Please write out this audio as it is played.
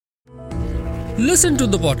Listen to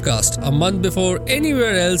the podcast a month before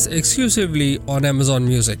anywhere else exclusively on Amazon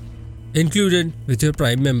Music, included with your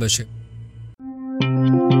Prime membership.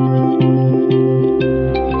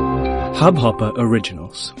 Hubhopper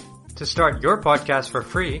Originals. To start your podcast for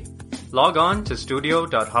free, log on to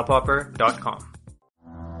studio.hubhopper.com.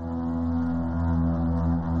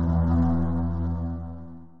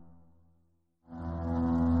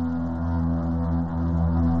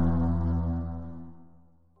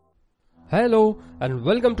 Hello and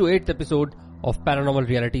welcome to 8th episode of Paranormal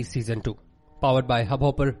Reality Season 2, powered by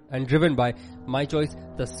Hubhopper and driven by my choice,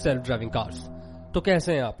 the self-driving cars. तो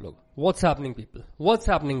कैसे हैं आप लोग? What's happening people? What's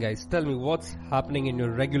happening guys? Tell me what's happening in your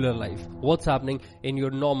regular life? What's happening in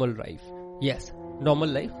your normal life? Yes,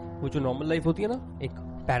 normal life. वो जो normal life होती है ना, एक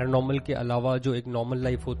पैरानॉर्मल के अलावा जो एक नॉर्मल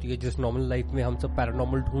लाइफ होती है, जिस नॉर्मल लाइफ में हम सब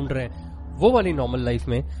पैरानॉर्मल ढूंढ रहे हैं, वो वाली नॉर्मल लाइफ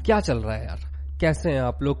में क्या चल रहा है यार? कैसे हैं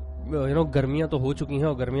आप लोग? गर्मियां तो हो चुकी हैं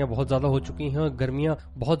और गर्मियां बहुत ज्यादा हो चुकी हैं। गर्मियां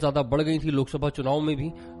बहुत ज्यादा बढ़ गई थी लोकसभा चुनाव में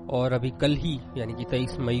भी, और अभी कल ही यानी कि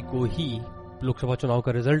 23 मई को ही लोकसभा चुनाव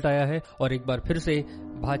का रिजल्ट आया है और एक बार फिर से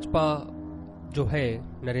भाजपा जो है,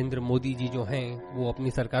 नरेंद्र मोदी जी जो हैं, वो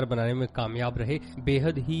अपनी सरकार बनाने में कामयाब रहे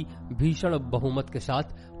बेहद ही भीषण बहुमत के साथ।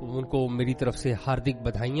 उनको मेरी तरफ से हार्दिक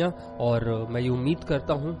बधाइयां, और मैं ये उम्मीद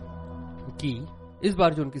करता हूं कि इस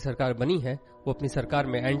बार जो उनकी सरकार बनी है वो अपनी सरकार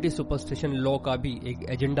में एंटी सुपरस्टिशन लॉ का भी एक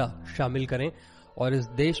एजेंडा शामिल करें और इस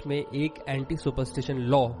देश में एक एंटी सुपरस्टिशन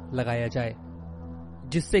लॉ लगाया जाए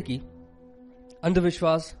जिससे कि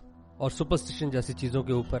अंधविश्वास और सुपरस्टिशन जैसी चीजों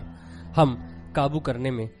के ऊपर हम काबू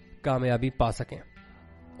करने में कामयाबी पा सकें।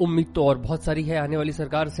 उम्मीद तो और बहुत सारी है आने वाली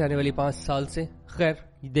सरकार से, आने वाली 5 साल से। खैर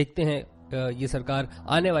देखते हैं ये सरकार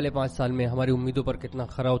आने वाले 5 साल में हमारी उम्मीदों पर कितना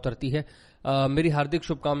खरा उतरती है। मेरी हार्दिक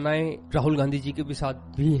शुभकामनाएं राहुल गांधी जी के भी साथ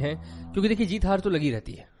भी हैं, क्योंकि देखिए जीत हार तो लगी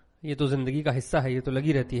रहती है, ये तो जिंदगी का हिस्सा है, ये तो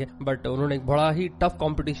लगी रहती है। बट उन्होंने एक बड़ा ही टफ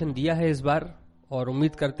कंपटीशन दिया है इस बार, और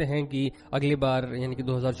उम्मीद करते हैं कि अगली बार यानी कि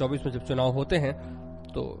 2024 में जब चुनाव होते हैं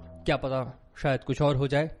तो क्या पता शायद कुछ और हो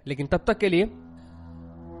जाए। लेकिन तब तक के लिए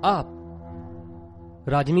आप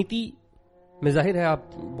राजनीति में, जाहिर है आप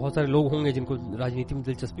बहुत सारे लोग होंगे जिनको राजनीति में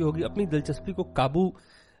दिलचस्पी होगी, अपनी दिलचस्पी को काबू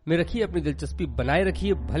में रखिए, अपनी दिलचस्पी बनाए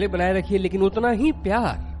रखिए, भले बनाए रखिए, लेकिन उतना ही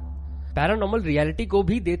प्यार पैरानॉर्मल रियलिटी को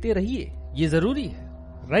भी देते रहिए। ये जरूरी है,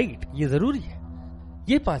 राइट? ये जरूरी है।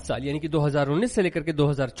 ये 5 साल यानी कि 2019 से लेकर के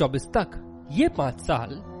 2024 तक, ये 5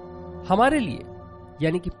 साल हमारे लिए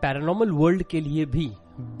यानी कि पैरानॉर्मल वर्ल्ड के लिए भी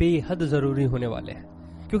बेहद जरूरी होने वाले हैं,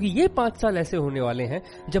 क्योंकि ये 5 साल ऐसे होने वाले हैं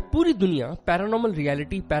जब पूरी दुनिया paranormal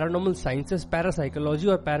reality, paranormal sciences, parapsychology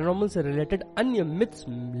और पैरानॉर्मल से रिलेटेड अन्य मिथ्स,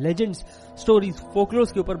 लेजेंड्स, स्टोरीज,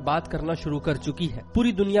 फोकलोर्स के ऊपर बात करना शुरू कर चुकी है।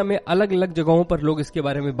 पूरी दुनिया में अलग अलग जगहों पर लोग इसके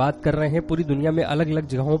बारे में बात कर रहे हैं। पूरी दुनिया में अलग अलग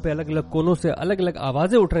जगहों पे, अलग अलग कोनों से अलग अलग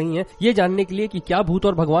आवाजें उठ रही हैं ये जानने के लिए कि क्या भूत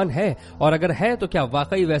और भगवान है, और अगर है तो क्या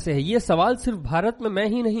वाकई वैसे है। ये सवाल सिर्फ भारत में मैं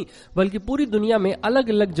ही नहीं बल्कि पूरी दुनिया में अलग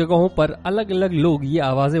अलग जगहों पर अलग अलग लोग ये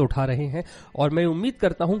आवाजें उठा रहे हैं, और मैं उम्मीद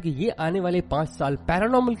करता हूं कि ये आने वाले 5 साल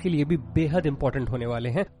पैरानॉर्मल के लिए भी बेहद इंपॉर्टेंट होने वाले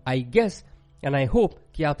हैं। I guess and I hope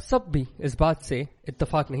कि आप सब भी इस बात से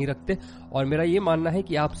इत्तेफाक नहीं रखते, और मेरा ये मानना है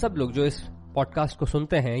कि आप सब लोग जो इस पॉडकास्ट को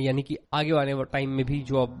सुनते हैं, यानी कि आगे आने वाले टाइम में भी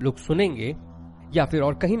जो आप लोग सुनेंगे या फिर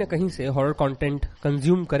और कहीं ना कहीं से हॉरर कंटेंट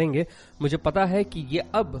कंज्यूम करेंगे, मुझे पता है कि ये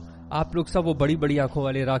अब आप लोग सब वो बड़ी बड़ी आंखों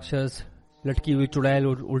वाले राक्षस, लटकी हुई चुड़ैल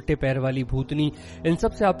और उल्टे पैर वाली भूतनी, इन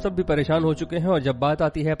सब से आप सब भी परेशान हो चुके हैं, और जब बात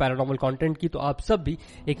आती है पैरानॉर्मल कंटेंट की तो आप सब भी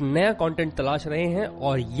एक नया कंटेंट तलाश रहे हैं,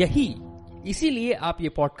 और इसीलिए आप ये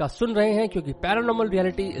पॉडकास्ट सुन रहे हैं, क्योंकि paranormal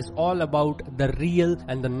reality is all about the real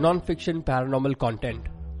and the non fiction paranormal content.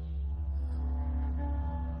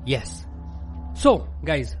 Yes, so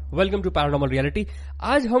guys, welcome to paranormal reality.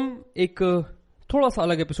 आज हम एक थोड़ा सा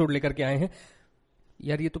अलग एपिसोड लेकर के आए हैं।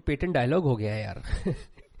 यार ये तो पेटेंट डायलॉग हो गया है यार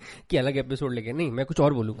कि अलग एपिसोड लेके, नहीं, मैं कुछ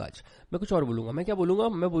और बोलूंगा आज। मैं क्या बोलूंगा?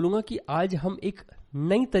 मैं बोलूंगा कि आज हम एक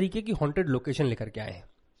नई तरीके की हॉन्टेड लोकेशन लेकर के आए हैं।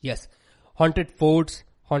 Yes, haunted forts,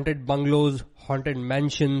 haunted bungalows, haunted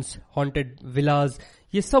mansions, haunted villas,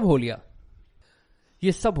 ये सब हो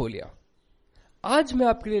लिया। आज मैं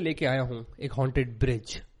आपके लिए लेके आया हूं एक हॉन्टेड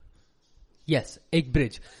ब्रिज। यस, एक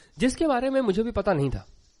ब्रिज जिसके बारे में मुझे भी पता नहीं था।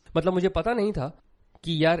 मतलब मुझे पता नहीं था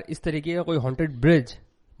कि यार इस तरीके का कोई हॉन्टेड ब्रिज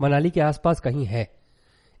मनाली के आसपास कहीं है।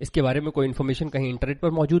 इसके बारे में कोई इन्फॉर्मेशन कहीं इंटरनेट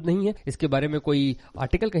पर मौजूद नहीं है, इसके बारे में कोई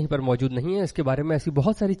आर्टिकल कहीं पर मौजूद नहीं है, इसके बारे में ऐसी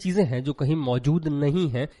बहुत सारी चीजें हैं जो कहीं मौजूद नहीं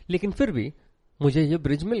है, लेकिन फिर भी मुझे ये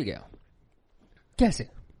ब्रिज मिल गया। कैसे,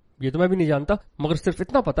 ये तो मैं भी नहीं जानता, मगर सिर्फ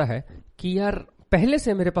इतना पता है कि यार पहले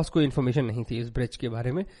से मेरे पास कोई इन्फॉर्मेशन नहीं थी इस ब्रिज के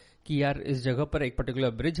बारे में कि यार इस जगह पर एक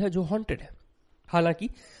पर्टिकुलर ब्रिज है जो हॉन्टेड है। हालांकि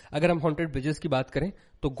अगर हम हॉन्टेड ब्रिजेस की बात करें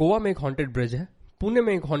तो गोवा में एक हॉन्टेड ब्रिज है, पुणे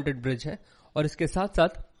में एक हॉन्टेड ब्रिज है, और इसके साथ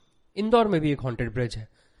साथ इंदौर में भी एक हॉन्टेड ब्रिज है।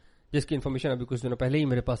 जिसकी इन्फॉर्मेशन अभी कुछ दिनों पहले ही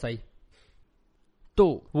मेरे पास आई। तो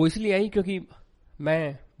वो इसलिए आई क्योंकि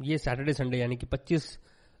मैं ये सैटरडे संडे यानी कि 25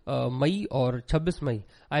 मई और 26 मई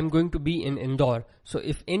I am going to be in Indore. So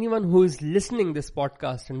if anyone who is listening this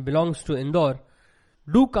podcast and belongs to Indore,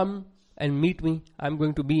 do come and meet me. I am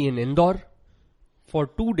going to be in Indore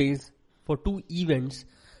for 2 days for 2 events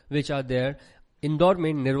which are there. Indore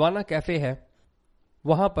में Nirvana cafe है,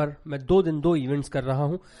 वहां पर मैं 2 दिन 2 events कर रहा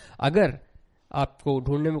हूं। अगर आपको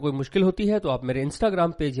ढूंढने में कोई मुश्किल होती है तो आप मेरे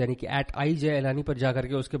इंस्टाग्राम पेज यानी कि @IJElani पर जाकर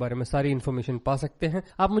के उसके बारे में सारी इन्फॉर्मेशन पा सकते हैं।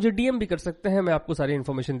 आप मुझे डीएम भी कर सकते हैं, मैं आपको सारी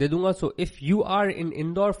इन्फॉर्मेशन दे दूंगा। So if you are in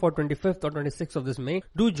Indore for 25th और 26th of this may,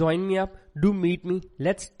 do join me up, do meet me,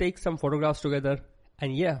 let's take some photographs together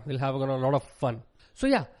and या will have a lot of fun. सो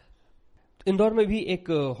या, इंदौर में भी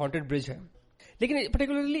एक haunted bridge है, लेकिन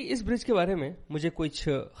particularly इस bridge के बारे में मुझे कुछ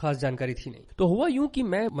खास जानकारी थी नहीं। तो हुआ यूं कि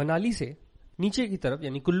मैं मनाली से नीचे की तरफ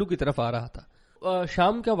यानी कुल्लू की तरफ आ रहा था।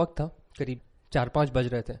 शाम का वक्त था, करीब 4-5 बज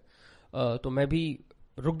रहे थे। तो मैं भी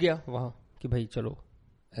रुक गया वहां कि भाई चलो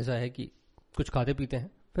ऐसा है कि कुछ खाते पीते हैं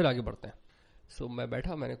फिर आगे बढ़ते हैं। सो मैं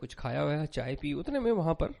बैठा, मैंने कुछ खाया हुआ, चाय पी। उतने में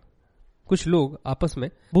वहां पर कुछ लोग आपस में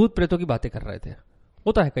भूत प्रेतों की बातें कर रहे थे।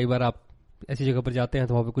 होता है कई बार आप ऐसी जगह पर जाते हैं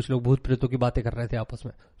तो वहां पे कुछ लोग भूत प्रेतों की बातें कर रहे थे आपस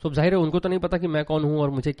में। तो जाहिर है उनको तो नहीं पता कि मैं कौन हूं और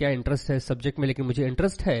मुझे क्या इंटरेस्ट है इस सब्जेक्ट में, लेकिन मुझे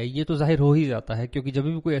इंटरेस्ट है ये तो जाहिर हो ही जाता है, क्योंकि जब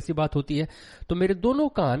भी कोई ऐसी बात होती है तो मेरे दोनों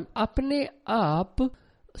कान अपने आप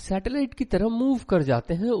सैटेलाइट की तरह मूव कर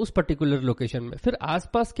जाते हैं उस पर्टिकुलर लोकेशन में। फिर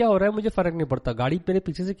आसपास क्या हो रहा है मुझे फर्क नहीं पड़ता, गाड़ी मेरे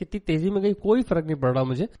पीछे से कितनी तेजी में गई कोई फर्क नहीं पड़ रहा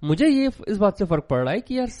मुझे ये इस बात से फर्क पड़ रहा है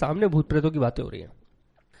कि यार सामने भूत प्रेतों की बातें हो रही है।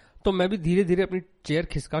 तो मैं भी धीरे धीरे अपनी चेयर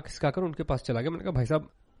खिसका कर उनके पास चला गया। मैंने कहा भाई साहब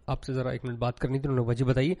आपसे जरा 1 मिनट बात करनी थी। उन्होंने वजह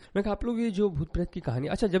बताइए। मैं कहा आप लोग ये जो भूत प्रेत की कहानी,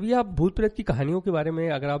 अच्छा जब ये आप भूत प्रेत की कहानियों के बारे में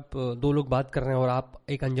अगर आप 2 लोग बात कर रहे हैं और आप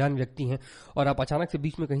एक अनजान व्यक्ति हैं और आप अचानक से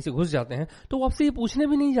बीच में कहीं से घुस जाते हैं, तो वो आपसे ये पूछने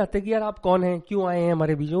भी नहीं जाते कि यार आप कौन हैं, क्यों आए हैं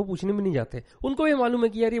हमारे बीच में, वो पूछने भी नहीं जाते। उनको ये मालूम है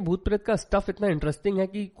कि यार ये भूत प्रेत का स्टफ इतना इंटरेस्टिंग है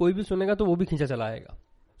कि कोई भी सुनेगा तो वो भी खींचा चला आएगा।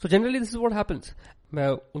 So generally this is what happens. मैं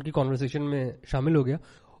उनकी कॉन्वर्सेशन में शामिल हो गया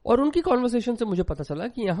और उनकी कॉन्वर्सेशन से मुझे पता चला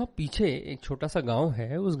कि यहाँ पीछे एक छोटा सा गांव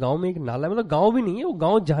है। उस गांव में एक नाला, मतलब गांव भी नहीं है, वो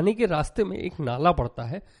गांव जाने के रास्ते में एक नाला पड़ता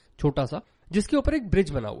है छोटा सा, जिसके ऊपर एक ब्रिज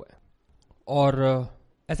बना हुआ है। और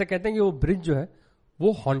ऐसा कहते हैं कि वो ब्रिज जो है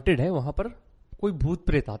वो हॉन्टेड है, वहां पर कोई भूत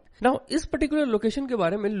प्रेत आते। नाउ इस पर्टिकुलर लोकेशन के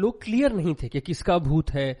बारे में लोग क्लियर नहीं थे कि किसका भूत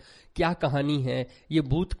है, क्या कहानी है, ये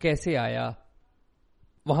भूत कैसे आया,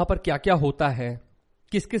 वहां पर क्या क्या होता है,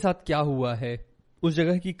 किसके साथ क्या हुआ है, उस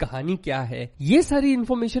जगह की कहानी क्या है, ये सारी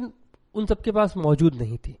इन्फॉर्मेशन उन सबके पास मौजूद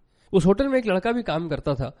नहीं थी। उस होटल में एक लड़का भी काम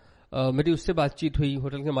करता था। मेरी उससे बातचीत हुई,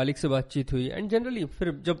 होटल के मालिक से बातचीत हुई एंड जनरली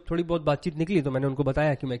फिर जब थोड़ी बहुत बातचीत निकली तो मैंने उनको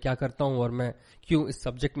बताया कि मैं क्या करता हूं और मैं क्यों इस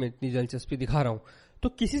सब्जेक्ट में इतनी दिलचस्पी दिखा रहा हूं। तो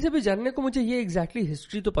किसी से भी जानने को मुझे ये एग्जैक्टली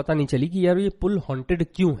हिस्ट्री तो पता नहीं चली कि यार ये पुल हॉन्टेड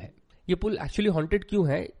क्यों है, ये पुल एक्चुअली हॉन्टेड क्यों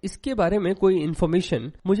है, इसके बारे में कोई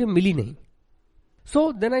इन्फॉर्मेशन मुझे मिली नहीं।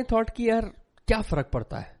 सो देन आई थॉट कि यार क्या फर्क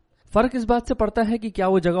पड़ता है। फर्क इस बात से पड़ता है कि क्या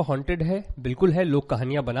वो जगह हॉन्टेड है, बिल्कुल है, लोग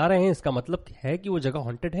कहानियां बना रहे हैं, इसका मतलब है कि वो जगह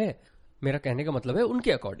हॉन्टेड है। मेरा कहने का मतलब है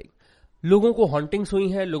उनके अकॉर्डिंग लोगों को हॉन्टिंग्स हुई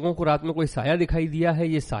है, लोगों को रात में कोई साया दिखाई दिया है।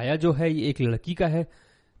 ये साया जो है ये एक लड़की का है।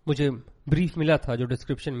 मुझे ब्रीफ मिला था, जो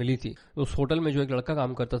डिस्क्रिप्शन मिली थी, उस होटल में जो एक लड़का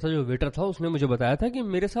काम करता था, जो वेटर था, उसने मुझे बताया था कि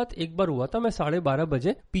मेरे साथ एक बार हुआ था। मैं 12:30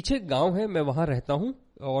 बजे, पीछे गांव है, मैं वहां रहता हूं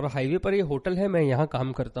और हाईवे पर ये होटल है, मैं यहाँ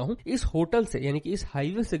काम करता हूँ। इस होटल से यानी कि इस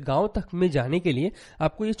हाईवे से गांव तक में जाने के लिए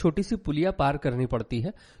आपको ये छोटी सी पुलिया पार करनी पड़ती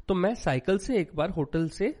है। तो मैं साइकिल से एक बार होटल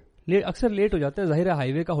से अक्सर लेट हो जाते हैं, जाहिर है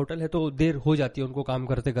हाईवे का होटल है तो देर हो जाती है उनको काम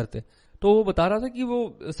करते करते। तो वो बता रहा था कि वो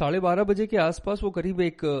 12:30 बजे के आसपास वो करीब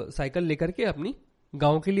एक साइकिल लेकर के अपनी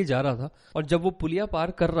गांव के लिए जा रहा था और जब वो पुलिया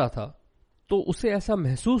पार कर रहा था तो उसे ऐसा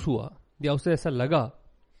महसूस हुआ या उसे ऐसा लगा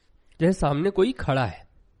जैसे सामने कोई खड़ा है।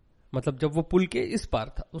 मतलब जब वो पुल के इस पार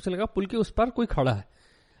था उसे लगा पुल के उस पार कोई खड़ा है।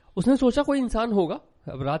 उसने सोचा कोई इंसान होगा,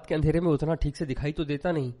 अब रात के अंधेरे में उतना ठीक से दिखाई तो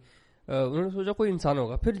देता नहीं, उन्होंने सोचा कोई इंसान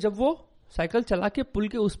होगा। फिर जब वो साइकिल चला के पुल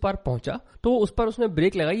के उस पार पहुंचा तो उस पर उसने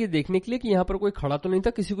ब्रेक लगाई ये देखने के लिए कि यहाँ पर कोई खड़ा तो नहीं था,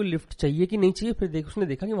 किसी को लिफ्ट चाहिए कि नहीं चाहिए। फिर उसने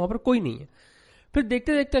देखा कि वहां पर कोई नहीं है। फिर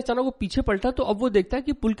देखते देखते अचानक वो पीछे पलटा तो अब वो देखता है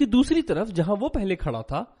कि पुल की दूसरी तरफ जहां वो पहले खड़ा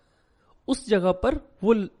था उस जगह पर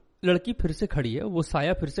वो लड़की फिर से खड़ी है, वो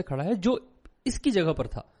साया फिर से खड़ा है जो इसकी जगह पर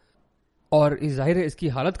था। और जाहिर है इसकी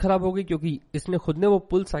हालत खराब हो गई क्योंकि इसने खुद ने वो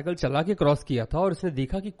पुल साइकिल चला के क्रॉस किया था और इसने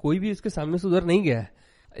देखा कि कोई भी इसके सामने से उधर नहीं गया है।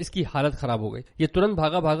 इसकी हालत खराब हो गई। ये तुरंत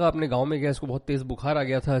भागा अपने गांव में गया, इसको बहुत तेज बुखार आ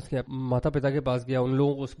गया था। इसके माता पिता के पास गया, उन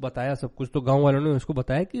लोगों को बताया सब कुछ। तो गांव वालों ने उसको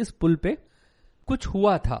बताया कि इस पुल पे कुछ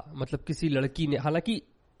हुआ था, मतलब किसी लड़की ने। हालांकि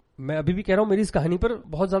मैं अभी भी कह रहा हूं मेरी इस कहानी पर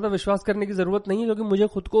बहुत ज्यादा विश्वास करने की जरूरत नहीं है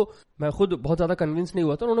क्योंकि मैं खुद बहुत ज्यादा कन्विंस नहीं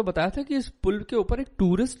हुआ था। उन्होंने बताया था कि इस पुल के ऊपर एक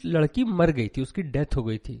टूरिस्ट लड़की मर गई थी, उसकी डेथ हो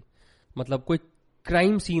गई थी। मतलब कोई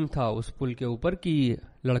क्राइम सीन था उस पुल के ऊपर कि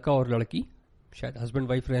लड़का और लड़की, शायद हस्बैंड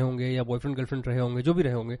वाइफ रहे होंगे या बॉयफ्रेंड गर्लफ्रेंड रहे होंगे, जो भी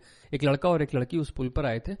रहे होंगे, एक लड़का और एक लड़की उस पुल पर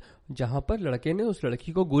आए थे जहां पर लड़के ने उस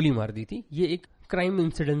लड़की को गोली मार दी थी। ये एक क्राइम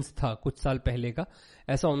इंसिडेंस था कुछ साल पहले का,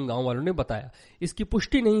 ऐसा उन गांव वालों ने बताया। इसकी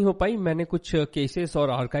पुष्टि नहीं हो पाई। मैंने कुछ केसेस और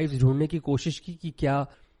आर्काइव्स ढूंढने की कोशिश की कि क्या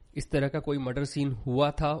इस तरह का कोई मर्डर सीन हुआ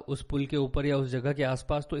था उस पुल के ऊपर या उस जगह के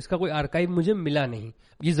आसपास, तो इसका कोई आर्काइव मुझे मिला नहीं।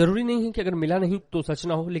 ये जरूरी नहीं है कि अगर मिला नहीं तो सच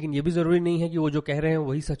ना हो, लेकिन ये भी जरूरी नहीं है कि वो जो कह रहे हैं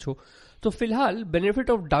वही सच हो। तो फिलहाल बेनिफिट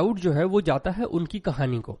ऑफ डाउट जो है वो जाता है उनकी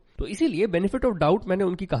कहानी को, तो इसीलिए बेनिफिट ऑफ डाउट मैंने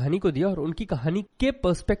उनकी कहानी को दिया और उनकी कहानी के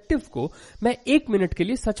पर्सपेक्टिव को मैं 1 मिनट के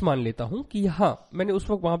लिए सच मान लेता हूं कि हाँ, मैंने उस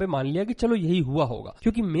वक्त वहां पे मान लिया कि चलो यही हुआ होगा,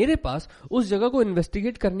 क्योंकि मेरे पास उस जगह को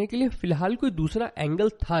इन्वेस्टिगेट करने के लिए फिलहाल कोई दूसरा एंगल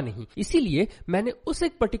था नहीं। इसीलिए मैंने उस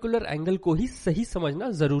एक पर्टिकुलर एंगल को ही सही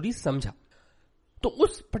समझना जरूरी समझा। तो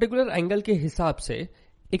उस पर्टिकुलर एंगल के हिसाब से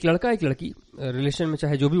एक लड़का एक लड़की रिलेशन में,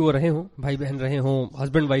 चाहे जो भी वो रहे हो, भाई बहन रहे हो,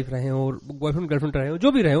 हस्बैंड वाइफ रहे हो, बॉयफ्रेंड गर्लफ्रेंड रहे हो,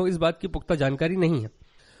 जो भी रहे हो, इस बात की पुख्ता जानकारी नहीं है।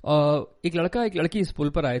 एक लड़का एक लड़की इस पुल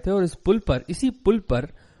पर आए थे और इसी पुल पर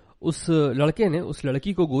उस लड़के ने उस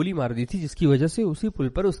लड़की को गोली मार दी थी, जिसकी वजह से उसी पुल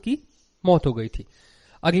पर उसकी मौत हो गई थी।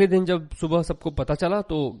 अगले दिन जब सुबह सबको पता चला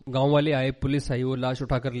तो गांव वाले आए, पुलिस आई, वो लाश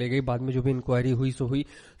उठाकर ले गई। बाद में जो भी इंक्वायरी हुई सो हुई।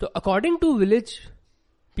 तो according to village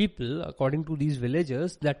people, according to these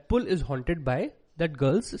villagers, that pull is haunted bye that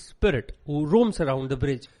girl's spirit who roams around the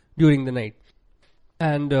bridge during the night.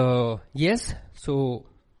 And yes, so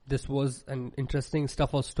this was an interesting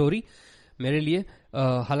stuff or story मेरे लिए।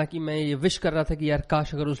 हालांकि मैं ये wish कर रहा था कि यार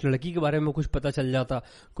काश अगर उस लड़की के बारे में कुछ पता चल जाता,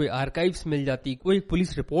 कोई आर्काइव्स मिल जाती, कोई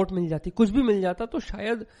पुलिस रिपोर्ट मिल जाती, कुछ भी मिल जाता, तो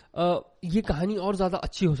शायद ये कहानी और ज्यादा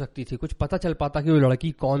अच्छी हो सकती थी, कुछ पता चल पाता कि वो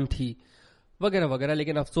लड़की कौन थी वगैरह वगैरह।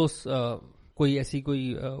 लेकिन अफसोस कोई ऐसी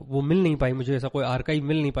कोई वो मिल नहीं पाई मुझे, ऐसा कोई आर्काइव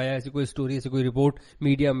मिल नहीं पाया, ऐसी कोई स्टोरी, ऐसी कोई रिपोर्ट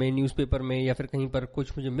मीडिया में, न्यूज़पेपर में या फिर कहीं पर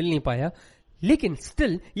कुछ मुझे मिल नहीं पाया। लेकिन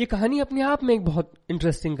स्टिल ये कहानी अपने आप में एक बहुत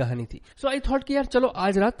इंटरेस्टिंग कहानी थी। सो आई थॉट कि यार चलो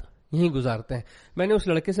आज रात यहीं गुजारते हैं। मैंने उस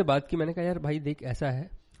लड़के से बात की, मैंने कहा यार भाई देख ऐसा है,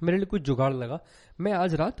 मेरे लिए कुछ जुगाड़ लगा, मैं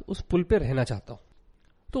आज रात उस पुल पे रहना चाहता हूँ।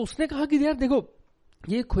 तो उसने कहा कि यार देखो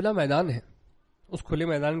ये खुला मैदान है, उस खुले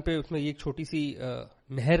मैदान पे उसमें एक छोटी सी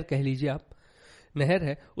नहर कह लीजिए आप, नहर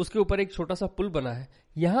है, उसके ऊपर एक छोटा सा पुल बना है,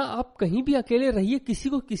 यहां आप कहीं भी अकेले रहिए, किसी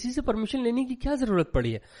को किसी से परमिशन लेने की क्या जरूरत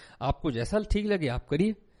पड़ी है, आपको जैसा ठीक लगे आप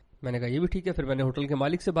करिए। मैंने कहा ये भी ठीक है। फिर मैंने होटल के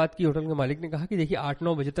मालिक से बात की। होटल के मालिक ने कहा कि देखिए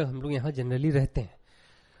 8-9 बजे तक हम लोग यहाँ जनरली रहते हैं,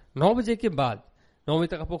 9 बजे के बाद 9 बजे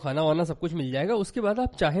तक आपको खाना वाना सब कुछ मिल जाएगा। उसके बाद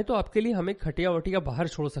आप चाहे तो आपके लिए हम एक खटिया वटिया बाहर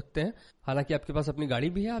छोड़ सकते हैं, हालांकि आपके पास अपनी गाड़ी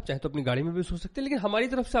भी है, आप चाहे तो अपनी गाड़ी में भी सो सकते हैं, लेकिन हमारी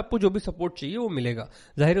तरफ से आपको जो भी सपोर्ट चाहिए वो मिलेगा।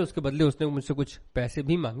 जाहिर है उसके बदले उसने मुझसे कुछ पैसे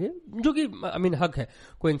भी मांगे, जो कि हक है।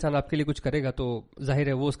 कोई इंसान आपके लिए कुछ करेगा तो जाहिर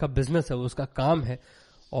है वो उसका बिजनेस है, वो उसका काम है,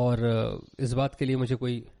 और इस बात के लिए मुझे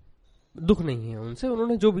कोई दुख नहीं है उनसे।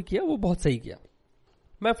 उन्होंने जो भी किया वो बहुत सही किया,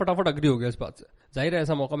 मैं फटाफट अग्री हो गया इस बात से। जाहिर है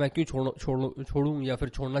ऐसा मौका मैं क्यों छोड़ूं या फिर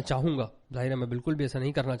छोड़ना चाहूंगा, जाहिर है मैं बिल्कुल भी ऐसा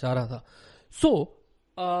नहीं करना चाह रहा था। सो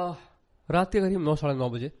रात के करीब 9-9:30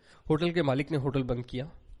 बजे होटल के मालिक ने होटल बंद किया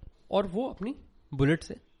और वो अपनी बुलेट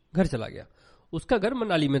से घर चला गया। उसका घर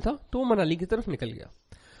मनाली में था तो वो मनाली की तरफ निकल गया।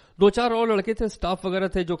 2-4 और लड़के थे, स्टाफ वगैरह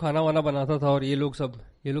थे जो खाना वाना बनाता था, और ये लोग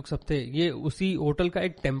सब थे। ये उसी होटल का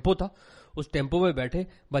एक टेम्पो था, उस टेम्पो में बैठे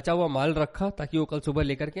बचा हुआ माल रखा ताकि वो कल सुबह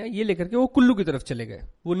लेकर के आए। ये लेकर के वो कुल्लू की तरफ चले गए,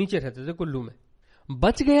 वो नीचे रहते थे कुल्लू में।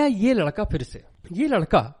 बच गया ये लड़का फिर से, ये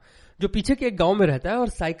लड़का जो पीछे के एक गांव में रहता है और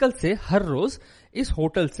साइकिल से हर रोज इस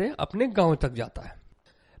होटल से अपने गांव तक जाता है।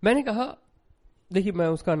 मैंने कहा देखिए मैं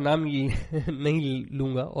उसका नाम नहीं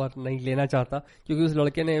लूंगा और नहीं लेना चाहता, क्योंकि उस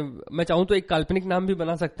लड़के ने, मैं चाहूं तो एक काल्पनिक नाम भी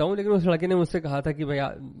बना सकता हूं, लेकिन उस लड़के ने मुझसे कहा था कि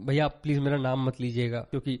भैया आप प्लीज मेरा नाम मत लीजिएगा,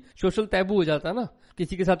 क्योंकि सोशल टैबू हो जाता है ना।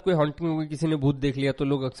 किसी के साथ कोई हॉन्टिंग हो गई, किसी ने भूत देख लिया तो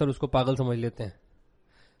लोग अक्सर उसको पागल समझ लेते हैं,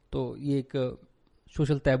 तो ये एक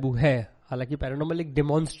सोशल टैबू है। हालांकि पैरानॉर्मल एक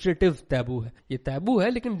डेमोन्स्ट्रेटिव टैबू है, ये टैबू है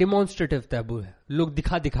लेकिन डेमोन्स्ट्रेटिव टैबू है, लोग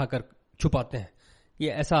दिखा दिखा कर छुपाते हैं, ये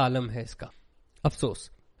ऐसा आलम है इसका, अफसोस।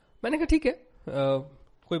 मैंने कहा ठीक है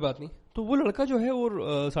कोई बात नहीं। तो वो लड़का जो है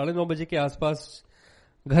वो 9:30 बजे के आसपास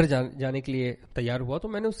घर जाने के लिए तैयार हुआ। तो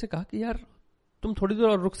मैंने उससे कहा कि यार तुम थोड़ी देर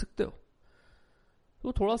और रुक सकते हो।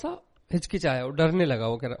 तो थोड़ा सा हिचकिचाया और डरने लगा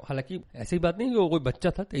वो। हालांकि ऐसी बात नहीं कि वो कोई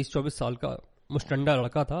बच्चा था, 23-24 साल का मुस्टंडा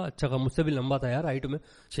लड़का था, अच्छा था, मुझसे भी लंबा था यार, हाइट में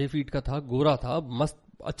 6 फीट का था, गोरा था, मस्त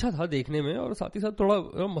अच्छा था देखने में, और साथ ही साथ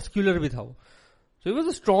थोड़ा मस्क्यूलर भी था वो। So he was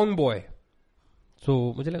a strong boy. So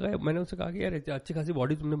मुझे लगा, मैंने उससे कहा कि यार अच्छी खासी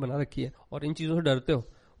बॉडी तुमने बना रखी है और इन चीजों से डरते हो।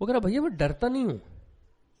 वो कह रहा भैया मैं डरता नहीं हूँ,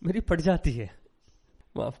 मेरी पड़ जाती है,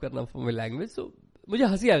 माफ करना फॉर माय लैंग्वेज। तो मुझे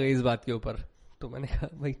हंसी आ गई इस बात के ऊपर। तो मैंने कहा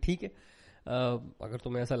भाई ठीक है, अगर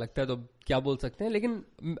तुम्हें ऐसा लगता है तो क्या बोल सकते हैं,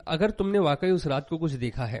 लेकिन अगर तुमने वाकई उस रात को कुछ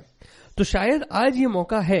देखा है तो शायद आज ये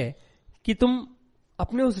मौका है कि तुम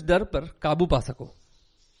अपने उस डर पर काबू पा सको,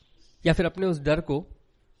 या फिर अपने उस डर को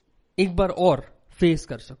एक बार और फेस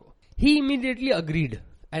कर सको। He immediately agreed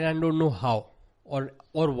and I don't know how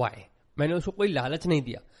और व्हाई। मैंने उसको कोई लालच नहीं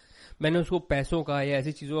दिया, मैंने उसको पैसों का या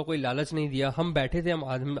ऐसी चीजों का कोई लालच नहीं दिया। हम बैठे थे, हम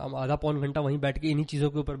आधा पौन घंटा वहीं बैठ के इन्हीं चीजों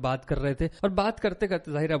के ऊपर बात कर रहे थे, और बात करते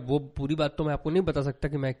करते जाहिर है वो पूरी बात तो मैं आपको नहीं बता सकता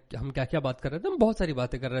कि हम क्या क्या बात कर रहे थे। हम बहुत सारी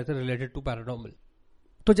बातें कर रहे थे रिलेटेड टू पैरानॉर्मल।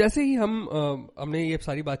 तो जैसे ही हमने ये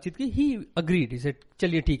सारी बातचीत की, ही अग्रीड, इसे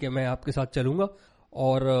चलिए ठीक है मैं आपके साथ चलूंगा,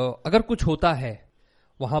 और अगर कुछ होता है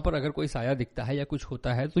वहां पर, अगर कोई साया दिखता है या कुछ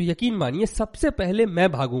होता है, तो यकीन मानिए सबसे पहले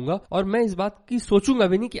मैं भागूंगा, और मैं इस बात की सोचूंगा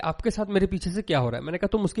भी नहीं कि आपके साथ मेरे पीछे से क्या हो रहा है। मैंने कहा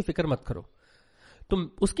तुम उसकी फिक्र मत करो, तुम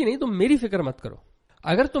उसकी नहीं, तुम मेरी फिक्र मत करो।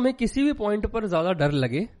 अगर तुम्हें किसी भी पॉइंट पर ज्यादा डर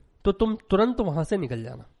लगे तो तुम तुरंत वहां से निकल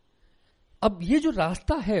जाना। अब ये जो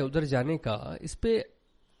रास्ता है उधर जाने का, इस पे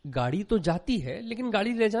गाड़ी तो जाती है, लेकिन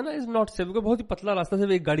गाड़ी ले जाना इज नॉट सेफ। बहुत ही पतला रास्ता,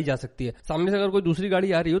 सिर्फ एक गाड़ी जा सकती है। सामने से अगर कोई दूसरी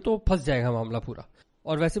गाड़ी आ रही हो तो फंस जाएगा मामला पूरा।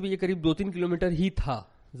 और वैसे भी ये करीब 2-3 किलोमीटर ही था,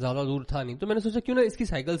 ज्यादा दूर था नहीं। तो मैंने सोचा क्यों ना इसकी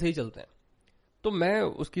साइकिल से ही चलते हैं। तो मैं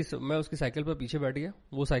उसकी साइकिल पर पीछे बैठ गया।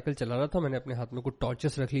 वो साइकिल चला रहा था, मैंने अपने हाथ में कुछ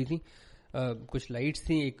टॉर्चेस रख ली थी, कुछ लाइट्स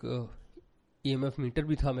थी, एक EMF मीटर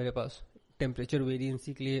भी था मेरे पास, टेम्परेचर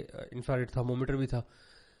वेरिएंसी के लिए इंफ्रारेड थर्मोमीटर भी था।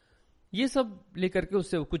 ये सब लेकर के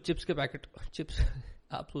उससे कुछ चिप्स के पैकेट, चिप्स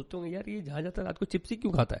आप सोचते होंगे यार ये जहां जाता है रात को चिप्स ही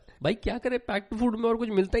क्यों खाता है भाई, क्या करे, पैक्ड फूड में और कुछ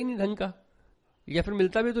मिलता ही नहीं ढंग का, या फिर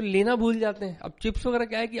मिलता भी तो लेना भूल जाते हैं। अब चिप्स वगैरह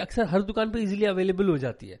क्या है कि अक्सर हर दुकान पे इजीली अवेलेबल हो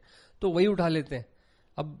जाती है, तो वही उठा लेते हैं।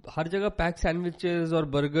 अब हर जगह पैक सैंडविचेस और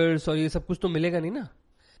बर्गर्स और ये सब कुछ तो मिलेगा नहीं ना,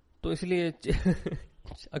 तो इसलिए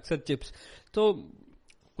अक्सर चिप्स। तो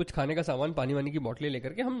कुछ खाने का सामान, पानी वानी की बोतलें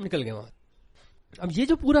लेकर के हम निकल गए वहां। अब ये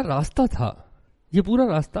जो पूरा रास्ता था, ये पूरा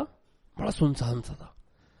रास्ता बड़ा सुनसान सा था,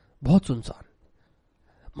 बहुत सुनसान।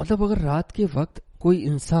 मतलब अगर रात के वक्त कोई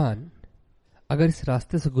इंसान अगर इस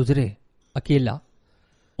रास्ते से गुजरे अकेला,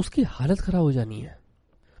 उसकी हालत खराब हो जानी है।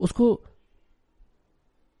 उसको,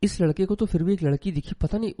 इस लड़के को तो फिर भी एक लड़की दिखी,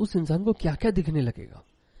 पता नहीं उस इंसान को क्या क्या दिखने लगेगा।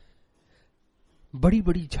 बड़ी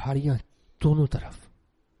बड़ी झाड़ियां दोनों तरफ,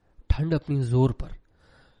 ठंड अपनी जोर पर,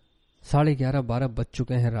 11:30-12 बज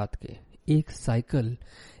चुके हैं रात के। एक साइकिल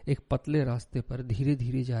एक पतले रास्ते पर धीरे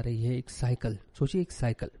धीरे जा रही है। एक साइकिल, सोचिए एक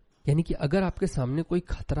साइकिल, यानी कि अगर आपके सामने कोई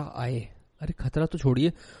खतरा आए, अरे खतरा तो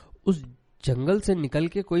छोड़िए, उस जंगल से निकल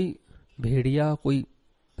के कोई भेड़िया, कोई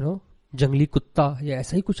जंगली कुत्ता या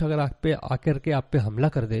ऐसा ही कुछ अगर आप पे आकर के आप पे हमला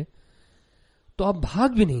कर दे, तो आप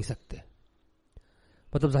भाग भी नहीं सकते।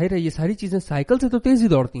 मतलब जाहिर है ये सारी चीजें साइकिल से तो तेज ही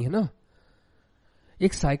दौड़ती है ना।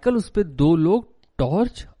 एक साइकिल, उस पे 2 लोग,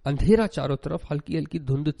 टॉर्च, अंधेरा चारों तरफ, हल्की हल्की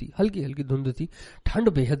धुंध थी, ठंड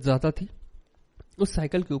बेहद ज्यादा थी। उस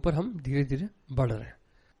साइकिल के ऊपर हम धीरे धीरे बढ़ रहे हैं।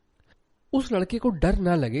 उस लड़के को डर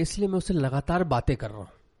ना लगे इसलिए मैं उससे लगातार बातें कर रहा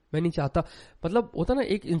हूं। मैं नहीं चाहता, मतलब होता ना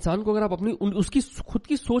एक इंसान को अगर आप अपनी उसकी खुद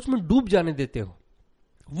की सोच में डूब जाने देते हो,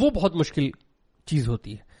 वो बहुत मुश्किल चीज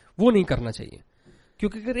होती है, वो नहीं करना चाहिए।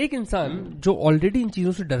 क्योंकि अगर एक इंसान जो ऑलरेडी इन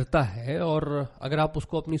चीजों से डरता है और अगर आप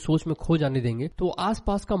उसको अपनी सोच में खो जाने देंगे, तो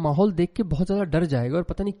आसपास का माहौल देख के बहुत ज्यादा डर जाएगा और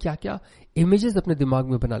पता नहीं क्या क्या इमेजेस अपने दिमाग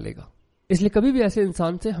में बना लेगा। इसलिए कभी भी ऐसे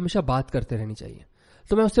इंसान से हमेशा बात करते रहनी चाहिए।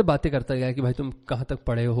 तो मैं उससे बातें करता गया कि भाई तुम कहाँ तक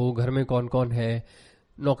पढ़े हो, घर में कौन कौन है,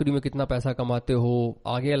 नौकरी में कितना पैसा कमाते हो,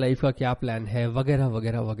 आगे लाइफ का क्या प्लान है, वगैरह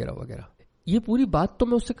वगैरह वगैरह वगैरह। ये पूरी बात तो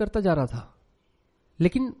मैं उससे करता जा रहा था,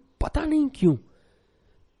 लेकिन पता नहीं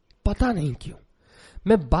क्यों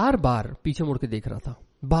मैं बार बार पीछे मुड़ के देख रहा था,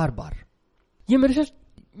 बार बार। ये मेरे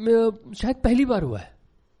साथ शायद पहली बार हुआ है।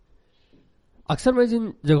 अक्सर मैं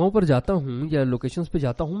जिन जगहों पर जाता हूं या लोकेशंस पे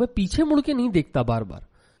जाता हूं, मैं पीछे मुड़ के नहीं देखता बार बार।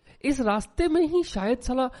 इस रास्ते में ही शायद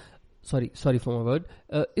साला, सॉरी फॉर माय वर्ड,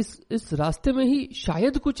 इस रास्ते में ही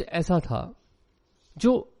शायद कुछ ऐसा था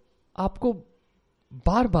जो आपको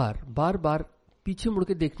बार बार पीछे मुड़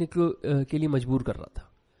के देखने के लिए मजबूर कर रहा था।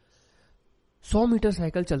 100 मीटर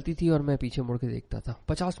साइकिल चलती थी और मैं पीछे मुड़ के देखता था,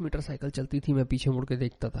 50 मीटर साइकिल चलती थी, मैं पीछे मुड़ के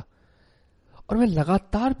देखता था, और मैं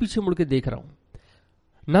लगातार पीछे मुड़ के देख रहा हूं।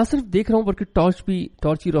 ना सिर्फ देख रहा हूं बल्कि टॉर्च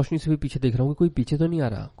की रोशनी से भी पीछे देख रहा हूं कि कोई पीछे तो नहीं आ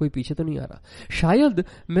रहा। शायद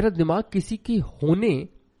मेरा दिमाग किसी की होने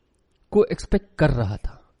को एक्सपेक्ट कर रहा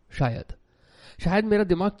था, शायद मेरा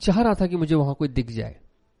दिमाग चाह रहा था कि मुझे वहां कोई दिख जाए।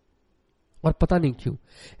 और पता नहीं क्यों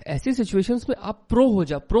ऐसी सिचुएशंस में आप प्रोन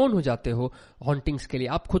हो जाते हो हॉन्टिंग्स के लिए,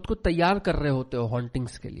 आप खुद को तैयार कर रहे होते हो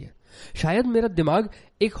हॉन्टिंग्स के लिए। शायद मेरा दिमाग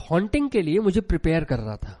एक हॉन्टिंग के लिए मुझे प्रिपेयर कर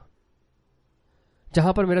रहा था,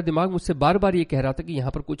 जहां पर मेरा दिमाग मुझसे बार बार ये कह रहा था कि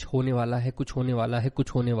यहां पर कुछ होने वाला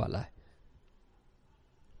है।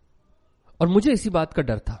 और मुझे इसी बात का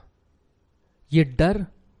डर था। ये डर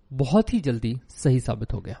बहुत ही जल्दी सही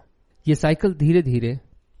साबित हो गया। ये साइकिल धीरे धीरे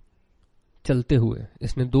चलते हुए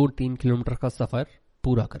इसने 2-3 किलोमीटर का सफर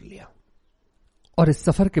पूरा कर लिया, और इस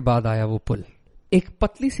सफर के बाद आया वो पुल, एक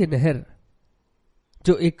पतली सी नहर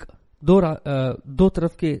जो एक दो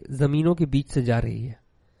तरफ के जमीनों के बीच से जा रही है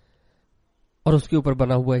और उसके ऊपर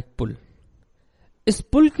बना हुआ एक पुल। इस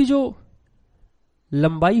पुल की जो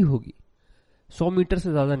लंबाई होगी 100 मीटर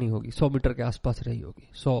से ज्यादा नहीं होगी, 100 मीटर के आसपास रही होगी,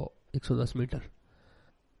 100-110 मीटर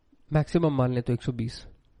मैक्सिमम मान ले तो 120।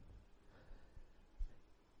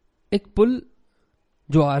 एक पुल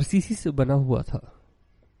जो आरसीसी से बना हुआ था,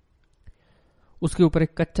 उसके ऊपर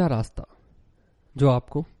एक कच्चा रास्ता जो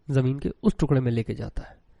आपको जमीन के उस टुकड़े में लेके जाता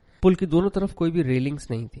है। पुल की दोनों तरफ कोई भी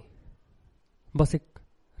रेलिंग्स नहीं थी, बस एक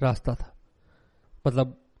रास्ता था।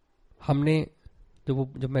 मतलब हमने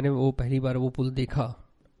जब मैंने वो पहली बार वो पुल देखा,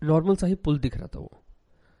 नॉर्मल सा ही पुल दिख रहा था वो।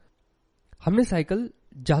 हमने साइकिल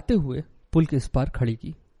जाते हुए पुल के इस पार खड़ी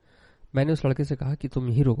की। मैंने उस लड़के से कहा कि तुम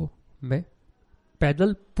यहीं रुको, मैं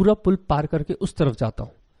पैदल पूरा पुल पार करके उस तरफ जाता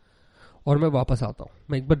हूं और मैं वापस आता हूं।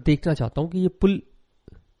 मैं एक बार देखना चाहता हूं कि ये पुल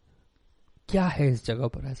क्या है इस जगह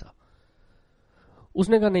पर ऐसा।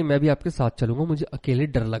 उसने कहा नहीं, मैं भी आपके साथ चलूंगा, मुझे अकेले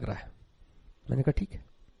डर लग रहा है। मैंने कहा ठीक है।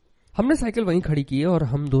 हमने साइकिल वहीं खड़ी की है और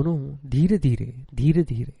हम दोनों धीरे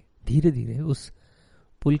धीरे उस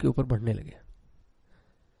पुल के ऊपर बढ़ने लगे।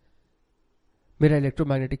 मेरा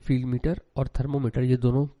इलेक्ट्रोमैग्नेटिक फील्ड मीटर और थर्मोमीटर ये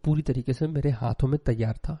दोनों पूरी तरीके से मेरे हाथों में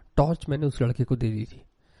तैयार था। टॉर्च मैंने उस लड़के को दे दी थी,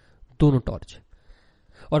 दोनों टॉर्च,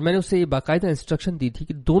 और मैंने उससे ये बाकायदा इंस्ट्रक्शन दी थी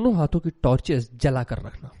कि दोनों हाथों की टॉर्चेस जला कर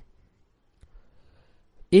रखना,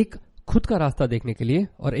 एक खुद का रास्ता देखने के लिए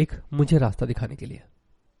और एक मुझे रास्ता दिखाने के लिए।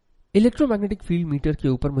 इलेक्ट्रोमैग्नेटिक फील्ड मीटर के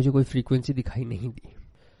ऊपर मुझे कोई फ्रीक्वेंसी दिखाई नहीं दी।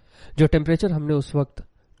 जो टेम्परेचर हमने उस वक्त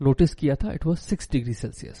नोटिस किया था, इट वाज 6 डिग्री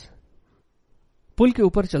सेल्सियस। पुल के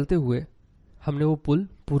ऊपर चलते हुए हमने वो पुल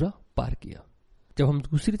पूरा पार किया। जब हम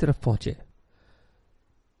दूसरी तरफ पहुंचे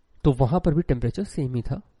तो वहां पर भी टेम्परेचर सेम ही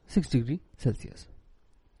था, 6 डिग्री सेल्सियस।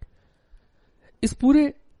 इस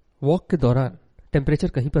पूरे वॉक के दौरान टेम्परेचर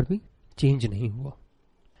कहीं पर भी चेंज नहीं हुआ।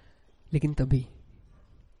 लेकिन तभी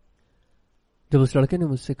जब उस लड़के ने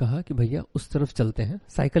मुझसे कहा कि भैया उस तरफ चलते हैं,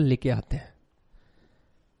 साइकिल लेके आते हैं,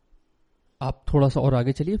 आप थोड़ा सा और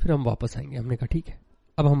आगे चलिए, फिर हम वापस आएंगे। हमने कहा ठीक है।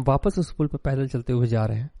 अब हम वापस उस पुल पर पैदल चलते हुए जा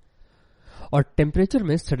रहे हैं और टेम्परेचर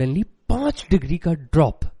में सडनली 5 डिग्री का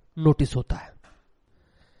ड्रॉप नोटिस होता है।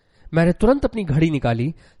 मैंने तुरंत अपनी घड़ी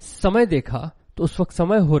निकाली, समय देखा तो उस वक्त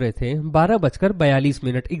समय हो रहे थे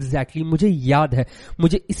 12:42 एग्जैक्टली। मुझे याद है,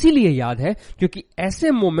 मुझे इसीलिए याद है क्योंकि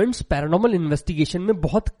ऐसे मोमेंट्स पैरानॉर्मल इन्वेस्टिगेशन में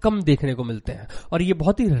बहुत कम देखने को मिलते हैं और ये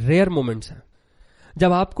बहुत ही रेयर मोमेंट्स हैं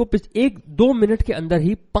जब आपको 1-2 मिनट के अंदर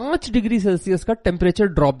ही 5 डिग्री सेल्सियस का टेम्परेचर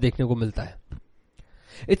ड्रॉप देखने को मिलता है।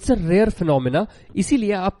 इट्स अ रेयर फिनोमिना,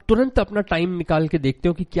 इसीलिए आप तुरंत अपना टाइम निकाल के देखते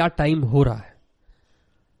हो कि क्या टाइम हो रहा है।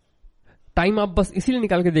 टाइम आप बस इसीलिए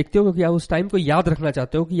निकाल के देखते हो क्योंकि आप उस टाइम को याद रखना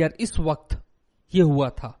चाहते हो कि यार इस वक्त ये हुआ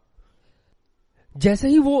था। जैसे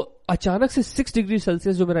ही वो अचानक से 6 डिग्री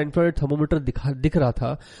सेल्सियस जो मेरा इंफ्रारेड थर्मोमीटर दिख रहा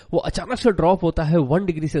था, वो अचानक से ड्रॉप होता है 1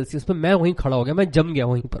 डिग्री सेल्सियस पे। मैं वहीं खड़ा हो गया, मैं जम गया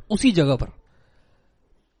वहीं पर, उसी जगह पर।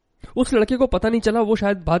 उस लड़के को पता नहीं चला, वो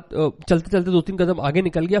शायद बात चलते चलते 2-3 कदम आगे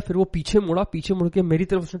निकल गया, फिर वो पीछे मुड़ के मेरी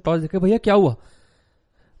तरफ उसने टॉर्च देखा, भैया क्या हुआ?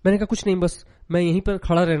 मैंने कहा कुछ नहीं, बस मैं यहीं पर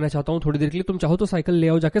खड़ा रहना चाहता हूं थोड़ी देर के लिए, तुम चाहो तो साइकिल ले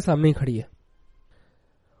आओ, जाके सामने ही खड़ी है।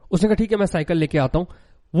 उसने कहा ठीक है, मैं साइकिल लेके आता हूं।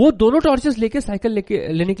 वो दोनों टॉर्चेस लेके साइकिल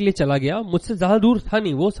लेने के लिए चला गया। मुझसे ज्यादा दूर था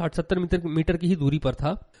नहीं, वो 60-70 मीटर की ही दूरी पर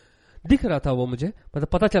था। दिख रहा था वो मुझे, मतलब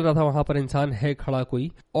पता चल रहा था वहां पर इंसान है खड़ा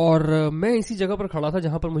कोई। और मैं इसी जगह पर खड़ा था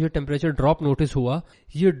जहां पर मुझे टेम्परेचर ड्रॉप नोटिस हुआ।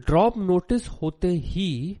 ये ड्रॉप नोटिस होते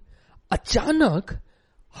ही अचानक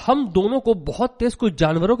हम दोनों को बहुत तेज कुछ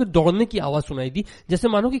जानवरों के दौड़ने की आवाज सुनाई दी, जैसे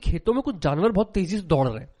मानो कि खेतों में कुछ जानवर बहुत तेजी से दौड़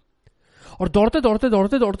रहे हैं और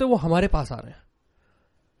दौड़ते वो हमारे पास आ रहे हैं।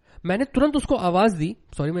 मैंने तुरंत उसको आवाज दी,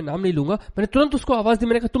 सॉरी मैं नाम नहीं लूंगा, मैंने तुरंत उसको आवाज दी।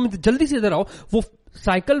 मैंने कहा तुम जल्दी से इधर आओ। वो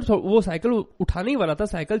साइकिल उठाने ही वाला था,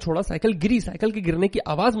 साइकिल छोड़ा, साइकिल गिरी, साइकिल के गिरने की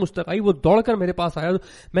आवाज मुझ तक आई। वो दौड़कर मेरे पास आया।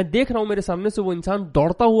 मैं देख रहा हूं मेरे सामने से वो इंसान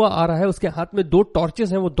दौड़ता हुआ आ रहा है, उसके हाथ में 2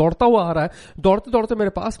 टॉर्चेस हैं, वो दौड़ता हुआ आ रहा है। दौड़ते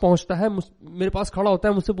मेरे पास पहुंचता है, मेरे पास खड़ा होता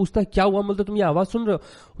है, मुझसे पूछता है क्या हुआ? बोलते तुम ये आवाज सुन रहे हो?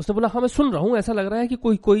 उसने बोला हाँ मैं सुन रहा हूं, ऐसा लग रहा है कि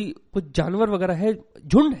कोई कुछ जानवर वगैरह है,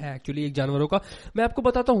 झुंड है एक्चुअली एक जानवरों का। मैं आपको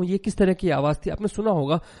बताता हूं ये किस तरह की आवाज थी, आपने सुना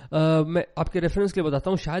होगा। मैं आपके रेफरेंस के लिए बताता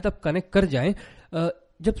हूं, शायद आप कनेक्ट कर जाएं।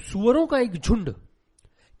 जब सुअरों का एक झुंड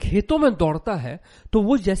खेतों में दौड़ता है तो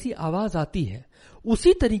वो जैसी आवाज आती है,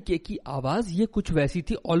 उसी तरीके की आवाज ये कुछ वैसी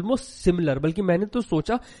थी, ऑलमोस्ट सिमिलर। बल्कि मैंने तो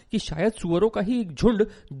सोचा कि शायद सुअरों का ही एक झुंड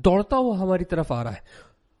दौड़ता हुआ हमारी तरफ आ रहा है।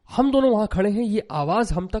 हम दोनों वहां खड़े हैं, ये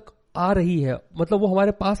आवाज हम तक आ रही है, मतलब वो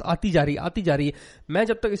हमारे पास आती जा रही है। मैं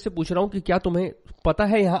जब तक इससे पूछ रहा हूं कि क्या तुम्हें पता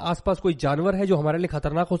है यहाँ आसपास कोई जानवर है जो हमारे लिए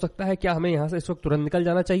खतरनाक हो सकता है, क्या हमें यहां से इस वक्त तुरंत निकल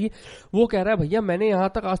जाना चाहिए? वो कह रहा है भैया मैंने यहां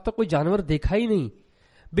तक आज तक कोई जानवर देखा ही नहीं,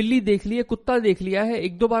 बिल्ली देख ली है, कुत्ता देख लिया है,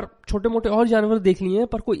 एक दो बार छोटे मोटे और जानवर देख लिए हैं,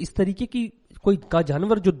 पर कोई इस तरीके की कोई का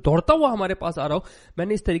जानवर जो दौड़ता हुआ हमारे पास आ रहा हो,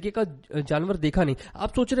 मैंने इस तरीके का जानवर देखा नहीं।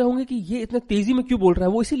 आप सोच रहे होंगे कि ये इतने तेजी में क्यों बोल रहा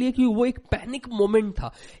है, वो इसीलिए कि वो एक पैनिक मोमेंट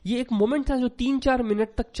था। ये एक मोमेंट था जो 3-4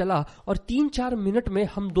 मिनट तक चला, और 3-4 मिनट में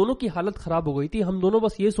हम दोनों की हालत खराब हो गई थी। हम दोनों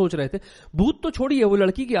बस ये सोच रहे थे, भूत तो छोड़िए, वो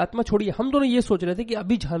लड़की की आत्मा छोड़िए, हम दोनों ये सोच रहे थे कि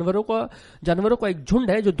अभी जानवरों का एक झुंड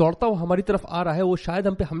है जो दौड़ता हुआ हमारी तरफ आ रहा है, वो शायद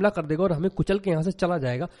हम पे हमला कर देगा और हमें कुचल के यहां से चला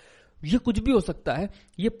जाएगा। ये कुछ भी हो सकता है।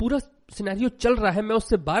 ये पूरा सिनेरियो चल रहा है। मैं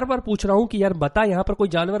उससे बार बार पूछ रहा हूं कि यार बता, यहां पर कोई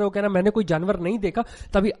जानवर है? वो कह रहा मैंने कोई जानवर नहीं देखा।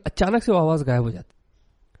 तभी अचानक से वो आवाज गायब हो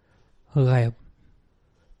जाती। गायब,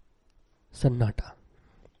 सन्नाटा,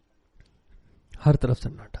 हर तरफ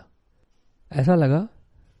सन्नाटा। ऐसा लगा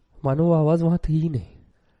मानो वो आवाज वहां थी ही नहीं।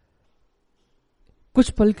 कुछ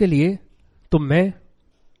पल के लिए तो मैं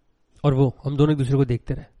और वो, हम दोनों एक दूसरे को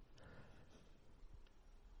देखते रहे।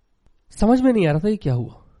 समझ में नहीं आ रहा था ये क्या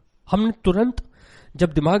हुआ। हमने तुरंत,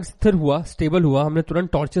 जब दिमाग स्थिर हुआ, स्टेबल हुआ, हमने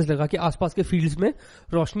तुरंत टॉर्चेस लगा के आसपास के फील्ड्स में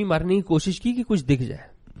रोशनी मारने की कोशिश की कि कुछ दिख जाए,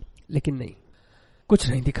 लेकिन नहीं, कुछ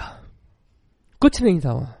नहीं दिखा, कुछ नहीं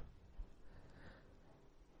था वहां।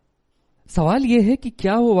 सवाल यह है कि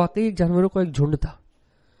क्या वो वाकई एक जानवरों का एक झुंड था?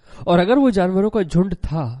 और अगर वो जानवरों का झुंड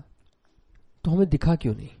था तो हमें दिखा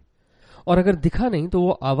क्यों नहीं? और अगर दिखा नहीं तो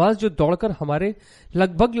वो आवाज जो दौड़कर हमारे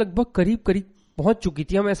लगभग करीब करीब पहुंच चुकी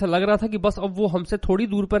थी, हमें ऐसा लग रहा था कि बस अब वो हमसे थोड़ी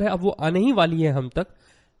दूर पर है, अब वो आने ही वाली है हम तक।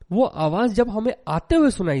 वो आवाज जब हमें आते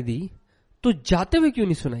हुए सुनाई दी तो जाते हुए क्यों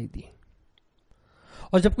नहीं सुनाई दी?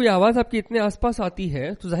 और जब कोई आवाज आपके इतने आसपास आती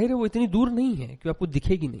है तो जाहिर है वो इतनी दूर नहीं है कि आपको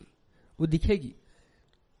दिखेगी नहीं। वो दिखेगी,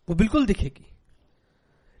 वो बिल्कुल दिखेगी,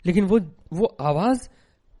 लेकिन वो आवाज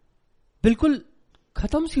बिल्कुल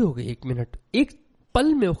खत्म सी हो गई। 1 मिनट, एक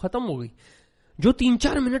पल में वो खत्म हो गई। जो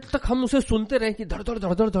 3-4 मिनट तक हम उसे सुनते रहे कि धड़ धड़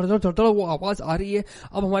धड़ धड़ धड़ धड़ धड़ धड़ वो आवाज आ रही है,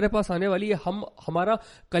 अब हमारे पास आने वाली है। हमारा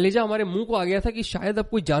कलेजा हमारे मुंह को आ गया था कि शायद अब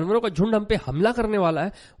कोई जानवरों का झुंड हम पे हमला करने वाला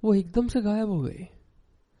है। वो एकदम से गायब हो गए,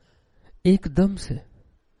 एकदम से।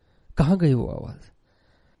 कहां गई वो आवाज?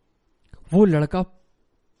 वो लड़का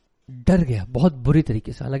डर गया बहुत बुरी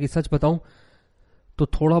तरीके से। हालांकि सच बताऊं तो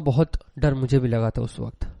थोड़ा बहुत डर मुझे भी लगा था उस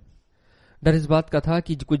वक्त। डर इस बात का था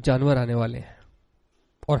कि कुछ जानवर आने वाले हैं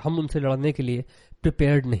और हम उनसे लड़ने के लिए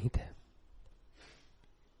प्रिपेयर्ड नहीं थे।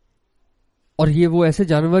 और ये वो ऐसे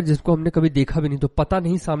जानवर जिसको हमने कभी देखा भी नहीं, तो पता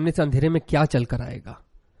नहीं सामने से अंधेरे में क्या चल कर आएगा।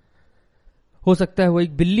 हो सकता है वो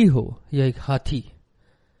एक बिल्ली हो, या एक हाथी,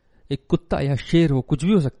 एक कुत्ता या शेर हो, कुछ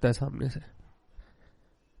भी हो सकता है सामने से।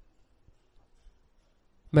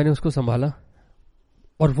 मैंने उसको संभाला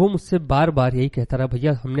और वो मुझसे बार बार यही कहता रहा,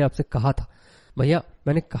 भैया हमने आपसे कहा था, भैया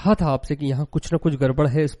मैंने कहा था आपसे कि यहां कुछ ना कुछ गड़बड़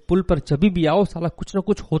है, इस पुल पर जब भी आओ साला कुछ ना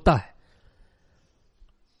कुछ होता है।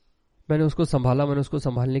 मैंने उसको संभाला, मैंने उसको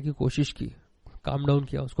संभालने की कोशिश की, काम डाउन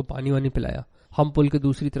किया, उसको पानी वानी पिलाया। हम पुल के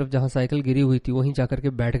दूसरी तरफ जहां साइकिल गिरी हुई थी वहीं जाकर के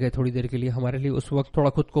बैठ गए थोड़ी देर के लिए। हमारे लिए उस वक्त थोड़ा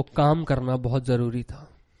खुद को काम करना बहुत जरूरी था,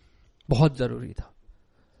 बहुत जरूरी था।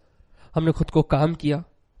 हमने खुद को काम किया,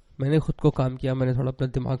 मैंने खुद को काम किया, मैंने थोड़ा अपने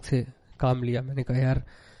दिमाग से काम लिया। मैंने कहा यार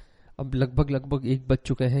अब लगभग 1 बज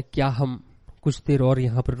चुके हैं, क्या हम कुछ देर और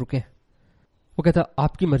यहां पर रुके? वो कहता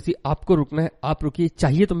आपकी मर्जी, आपको रुकना है आप रुकिए,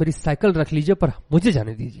 चाहिए तो मेरी साइकिल रख लीजिए पर मुझे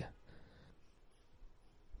जाने दीजिए।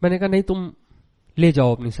 मैंने कहा नहीं, तुम ले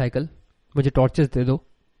जाओ अपनी साइकिल, मुझे टॉर्चेस दे दो,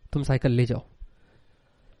 तुम साइकिल ले जाओ।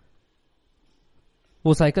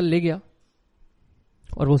 वो साइकिल ले गया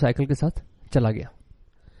और वो साइकिल के साथ चला गया।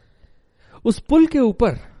 उस पुल के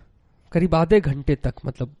ऊपर करीब आधे घंटे तक,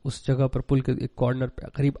 मतलब उस जगह पर पुल के एक कॉर्नर पे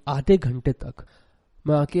करीब आधे घंटे तक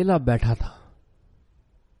मैं अकेला बैठा था,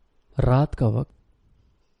 रात का वक्त।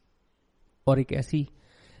 और एक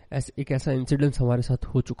ऐसा इंसिडेंस हमारे साथ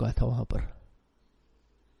हो चुका था वहां पर।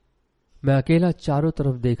 मैं अकेला चारों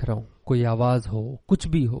तरफ देख रहा हूं, कोई आवाज हो, कुछ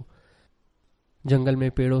भी हो। जंगल में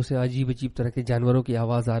पेड़ों से अजीब अजीब तरह के जानवरों की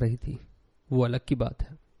आवाज आ रही थी, वो अलग की बात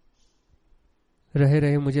है। रहे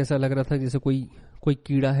रहे मुझे ऐसा लग रहा था जैसे कोई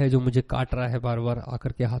कीड़ा है जो मुझे काट रहा है बार बार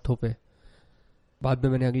आकर के हाथों पे। बाद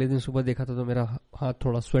में मैंने अगले दिन सुबह देखा था तो मेरा हाथ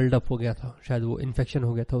थोड़ा स्वेल्ड अप हो गया था, शायद वो इन्फेक्शन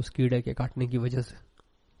हो गया था उस कीड़े के काटने की वजह से।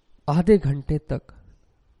 आधे घंटे तक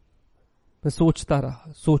मैं सोचता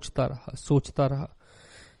रहा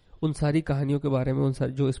उन सारी कहानियों के बारे में, उन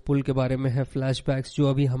सारी जो इस पुल के बारे में है, फ्लैशबैक्स जो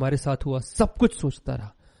अभी हमारे साथ हुआ, सब कुछ सोचता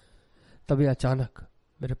रहा। तभी अचानक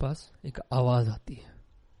मेरे पास एक आवाज आती है।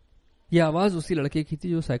 यह आवाज उसी लड़के की थी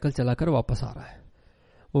जो साइकिल चलाकर वापस आ रहा है।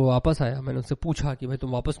 वो वापस आया, मैंने उससे पूछा कि भाई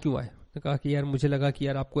तुम वापस क्यों आए? तो कहा कि यार मुझे लगा कि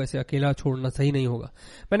यार आपको ऐसे अकेला छोड़ना सही नहीं होगा।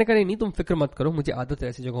 मैंने कहा नहीं तुम फिक्र मत करो, मुझे आदत है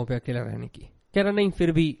ऐसी जगहों पे अकेला रहने की। कह रहा नहीं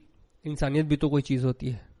फिर भी इंसानियत भी तो कोई चीज होती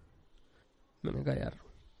है। मैंने कहा यार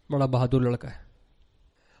बड़ा बहादुर लड़का है।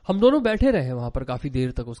 हम दोनों बैठे रहे वहां पर काफी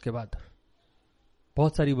देर तक। उसके बाद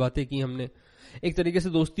बहुत सारी बातें की हमने, एक तरीके से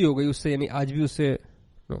दोस्ती हो गई उससे, यानी आज भी उससे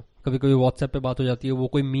कभी कभी व्हाट्सएप पे बात हो जाती है, वो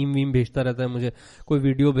कोई मीम भेजता रहता है मुझे, कोई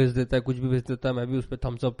वीडियो भेज देता है, कुछ भी भेज देता है, मैं भी उस पर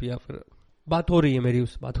थम्स अप या फिर बात हो रही है मेरी,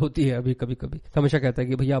 उस बात होती है अभी कभी कभी। हमेशा कहता है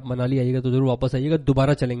कि भैया आप मनाली आइएगा तो जरूर वापस आइएगा,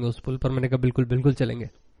 दोबारा चलेंगे उस पुल पर। मैंने कहा बिल्कुल बिल्कुल चलेंगे।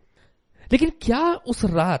 लेकिन क्या उस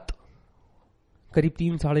रात करीब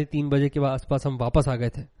 3-3:30 बजे के आसपास हम वापस आ गए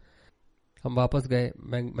थे। हम वापस गए,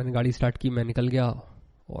 मैंने गाड़ी स्टार्ट की, मैं निकल गया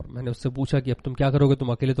और मैंने उससे पूछा कि अब तुम क्या करोगे,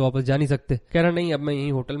 तुम अकेले तो वापस जा नहीं सकते। कह रहा नहीं, अब मैं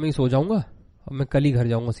यहीं होटल में ही सो जाऊंगा, अब मैं कल ही घर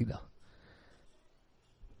जाऊंगा सीधा।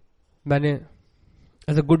 मैंने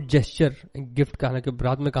as a good gesture gift कहा कि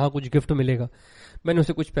रात में कहाँ कुछ गिफ्ट मिलेगा, मैंने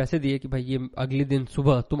उसे कुछ पैसे दिए कि भाई ये अगले दिन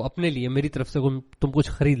सुबह तुम अपने लिए मेरी तरफ से तुम कुछ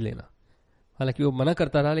खरीद लेना। हालांकि वो मना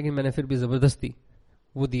करता रहा, लेकिन मैंने फिर भी जबरदस्ती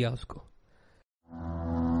वो दिया उसको।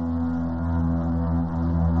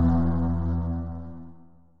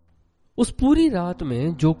 उस पूरी रात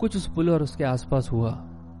में जो कुछ उस पुल और उसके आसपास हुआ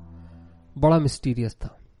बड़ा मिस्टीरियस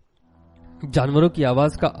था। जानवरों की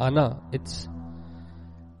आवाज का आना,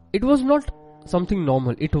 it was not something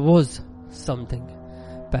normal, it was something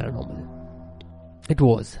paranormal.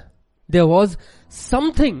 There was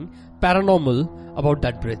something paranormal about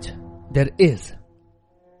that bridge. There is.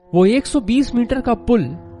 वो 120 मीटर का पुल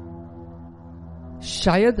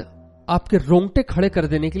शायद आपके रोंगटे खड़े कर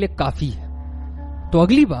देने के लिए काफी है। तो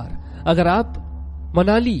अगली बार अगर आप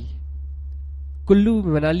कुल्लू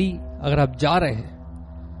मनाली अगर आप जा रहे हैं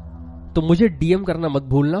तो मुझे डीएम करना मत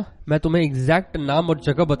भूलना, मैं तुम्हें एग्जैक्ट नाम और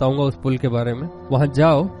जगह बताऊंगा उस पुल के बारे में। वहां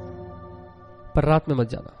जाओ, पर रात में मत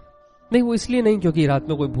जाना। नहीं, वो इसलिए नहीं क्योंकि रात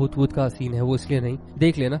में कोई भूत का सीन है, वो इसलिए नहीं,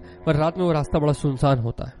 देख लेना, पर रात में वो रास्ता बड़ा सुनसान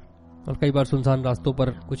होता है और कई बार सुनसान रास्तों पर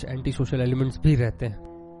कुछ एंटी सोशल एलिमेंट्स भी रहते हैं।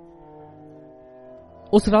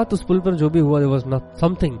 उस रात उस पुल पर जो भी हुआ, there was not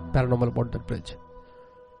something paranormal about that bridge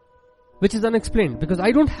which is unexplained because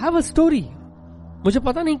I don't have a story. मुझे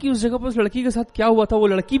पता नहीं कि उस जगह पर उस लड़की के साथ क्या हुआ था, वो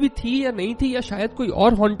लड़की भी थी या नहीं थी, या शायद कोई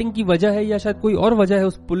और हॉन्टिंग की वजह है, या शायद कोई और वजह है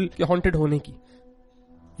उस पुल के हॉन्टेड होने की।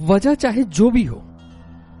 वजह चाहे जो भी हो,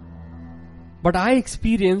 but I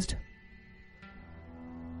experienced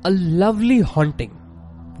a lovely haunting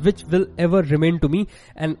which will ever remain to me,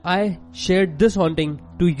 and I shared this haunting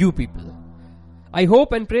to you people. I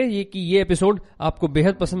hope and pray कि ये एपिसोड आपको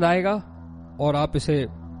बेहद पसंद आएगा और आप इसे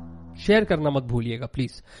शेयर करना मत भूलिएगा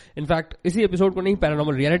प्लीज। इनफैक्ट इसी एपिसोड को नहीं,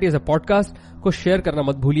 paranormal reality as a podcast को शेयर करना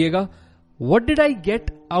मत भूलिएगा। What did I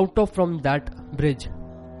get out of from that bridge?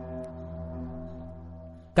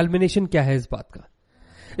 Culmination क्या है इस बात का?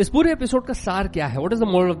 इस पूरे एपिसोड का सार क्या है? What is the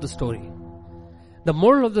moral of the story? The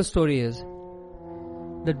moral of the story is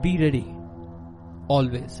that be ready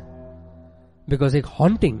always, because एक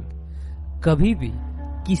haunting कभी भी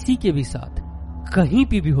किसी के भी साथ कहीं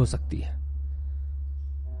भी हो सकती है।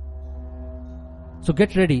 So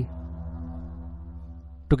get ready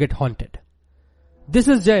to get haunted. This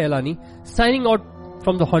is Jay Elani signing out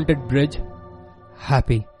from the haunted bridge.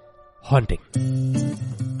 Happy haunting.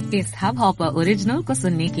 इस हब हॉपर ओरिजिनल को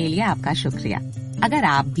सुनने के लिए आपका शुक्रिया। अगर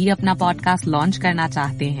आप भी अपना पॉडकास्ट लॉन्च करना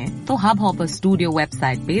चाहते हैं तो हब हॉपर स्टूडियो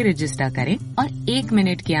वेबसाइट पे रजिस्टर करें और 1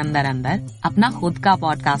 मिनट के अंदर अंदर अपना खुद का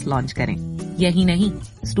पॉडकास्ट लॉन्च करें। यही नहीं,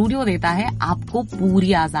 स्टूडियो देता है आपको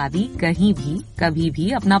पूरी आजादी कहीं भी कभी भी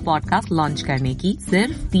अपना पॉडकास्ट लॉन्च करने की,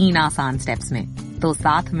 सिर्फ 3 आसान स्टेप्स में। तो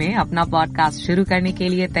साथ में अपना पॉडकास्ट शुरू करने के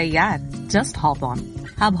लिए तैयार? Just hop on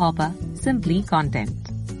Hubhopper, simply content.